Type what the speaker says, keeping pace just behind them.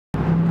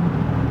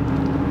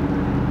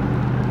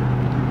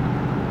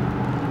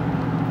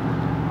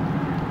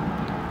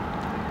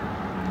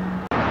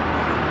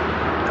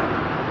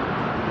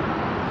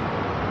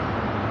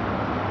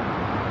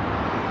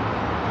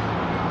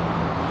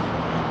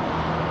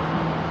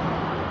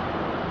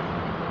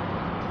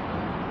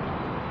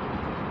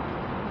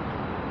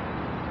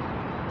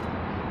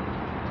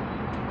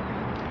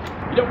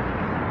You know,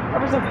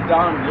 ever since the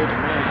dawn of the age of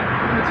man,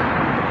 it's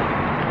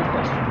a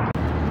question.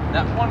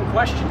 That one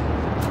question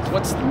is,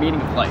 what's the meaning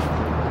of life?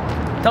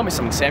 Tell me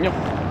something, Samuel.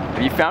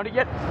 Have you found it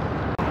yet?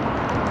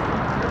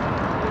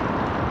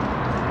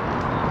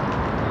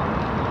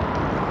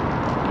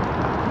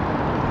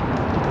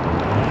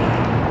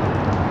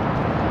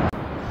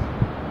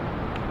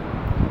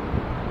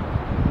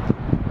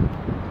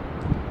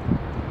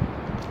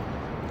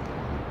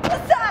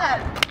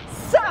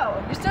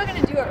 You're still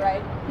gonna do it,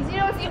 right? Because you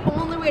know it's the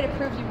only way to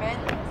prove you meant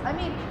this. I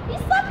mean, he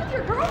slept with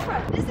your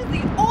girlfriend. This is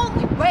the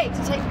only way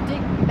to take the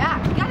dignity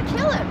back. You gotta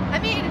kill him. I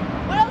mean,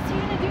 what else are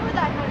you gonna do with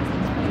that kind of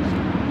situation?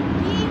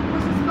 He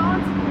was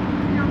responsible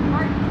for your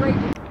heart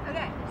breaking.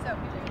 Okay, so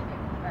here's what you're gonna do,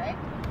 alright?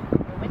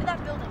 You're gonna go into that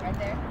building right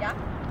there, yeah?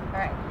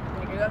 Alright,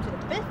 you're gonna go up to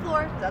the 5th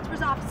floor, because that's where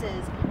his office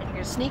is, and you're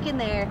gonna sneak in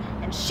there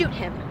and shoot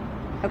him,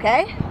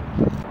 okay?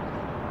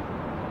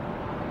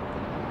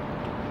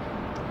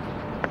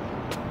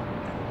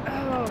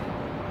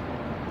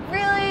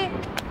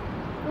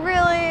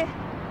 Really?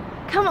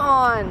 Come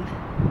on.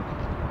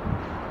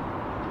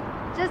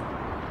 Just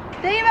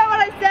think about what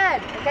I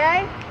said,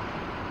 okay?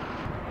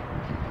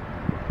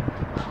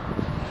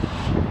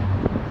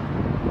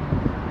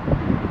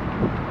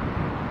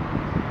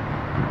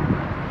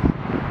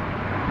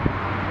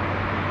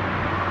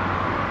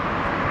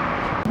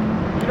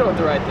 You know what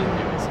the right thing to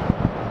do is.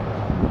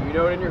 You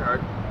know it in your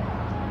heart.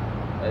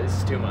 This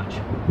is too much.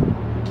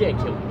 You can't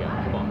kill the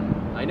guy, come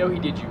on. I know he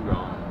did you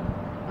wrong.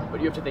 But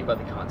you have to think about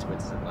the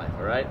consequences in life,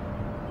 alright?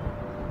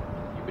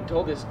 You've been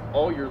told this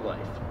all your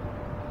life.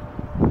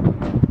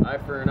 Eye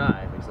for an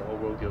eye makes the whole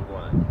world go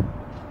blind.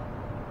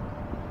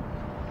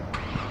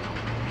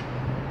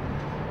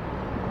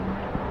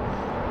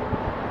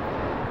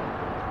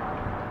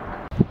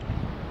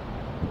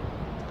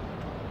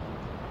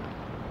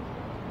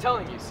 I'm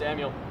telling you,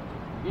 Samuel,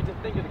 you need to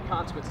think of the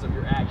consequences of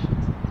your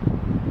actions.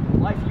 In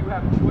life, you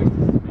have choices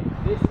to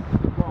make. This is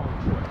the wrong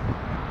choice.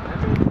 That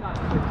man is not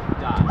supposed to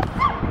die.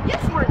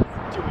 Yes, What are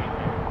you doing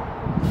here?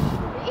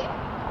 Me?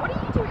 What are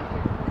you doing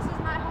here? This is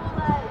my whole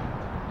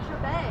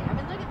shebang. I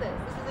mean, look at this.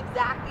 This is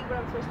exactly what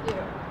I'm supposed to do.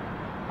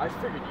 I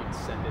figured you'd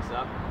set this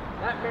up.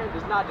 That man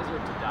does not deserve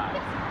to die.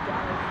 Yes, he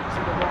does. This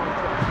is the wrong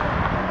choice.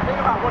 Think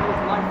about what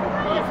his life would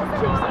be if he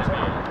kills that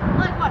man.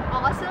 Like what?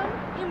 Awesome?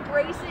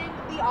 Embracing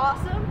the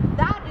awesome?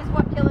 That is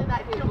what killing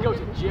that dude. He'll go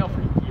to jail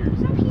for years.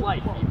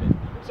 Life, even.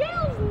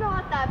 Jail's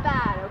not that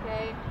bad,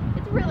 okay?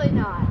 It's really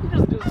not. He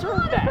doesn't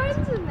deserve that. that.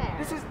 Friends in there.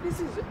 This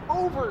is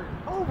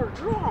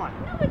overdrawn.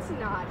 No, it's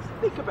not.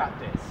 Think about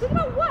this. Think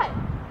about what?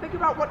 Think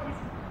about what he's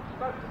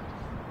about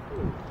to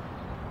do.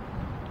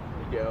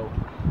 Here we go.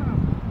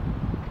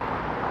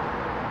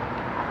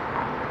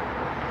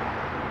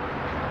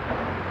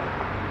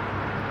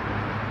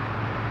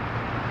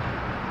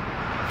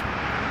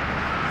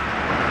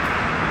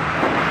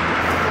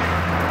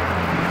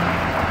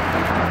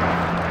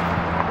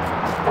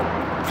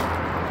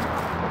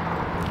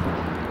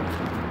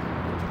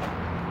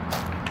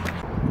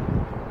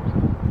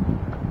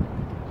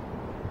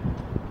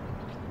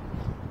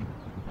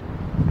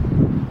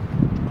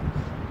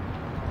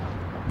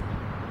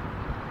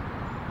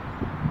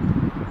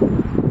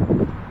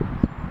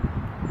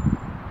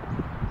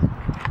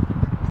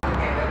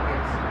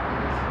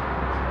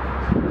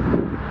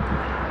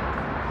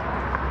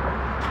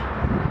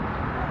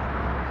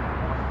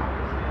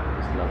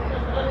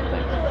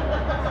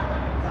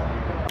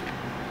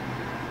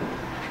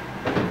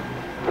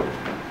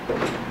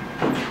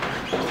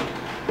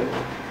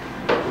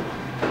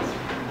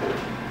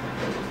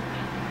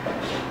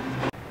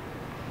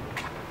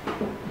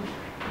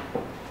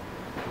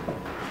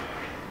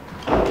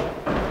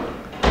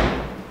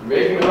 You're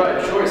making the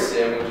right choice,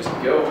 Samuel. Just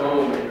go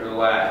home and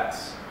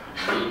relax.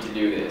 You need to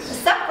do this.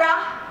 What's up,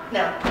 brah?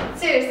 No,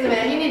 seriously,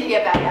 man, you need to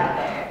get back out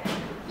there.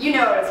 You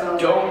know what it's going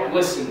to Don't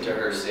listen to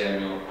her,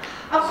 Samuel.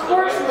 Of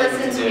course,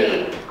 listen to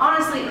me.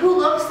 Honestly, who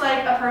looks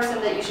like a person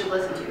that you should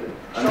listen to?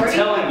 I'm Shorty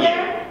telling you.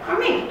 there? Or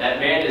me? That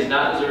man does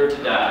not deserve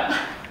to die.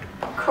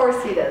 Of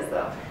course he does,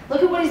 though.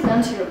 Look at what he's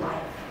done to your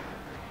life.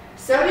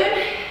 So,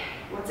 dude,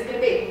 what's it gonna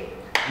be?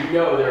 You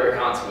know there are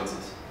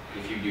consequences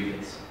if you do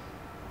this.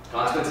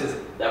 Consequences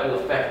that will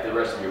affect the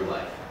rest of your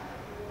life.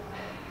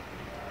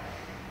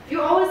 If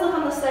you always look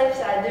on the safe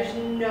side, there's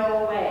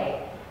no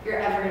way you're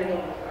ever gonna get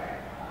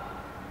anywhere.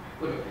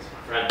 Look at this,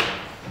 my friend.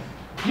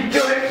 You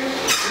do it,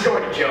 you're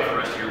going to jail for the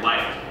rest of your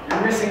life.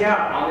 You're missing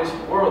out on this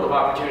world of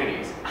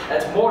opportunities.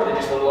 That's more than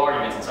just little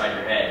arguments inside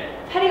your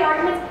head. Petty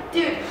arguments?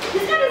 Dude,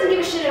 this guy doesn't give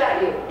a shit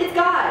about you. It's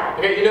God.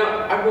 Okay, you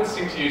know, I've been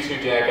listening to you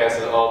two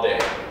jackasses all day.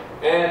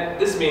 And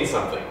this means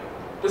something.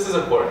 This is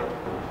important.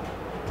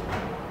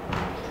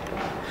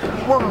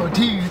 1,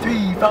 2,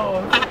 3,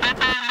 4.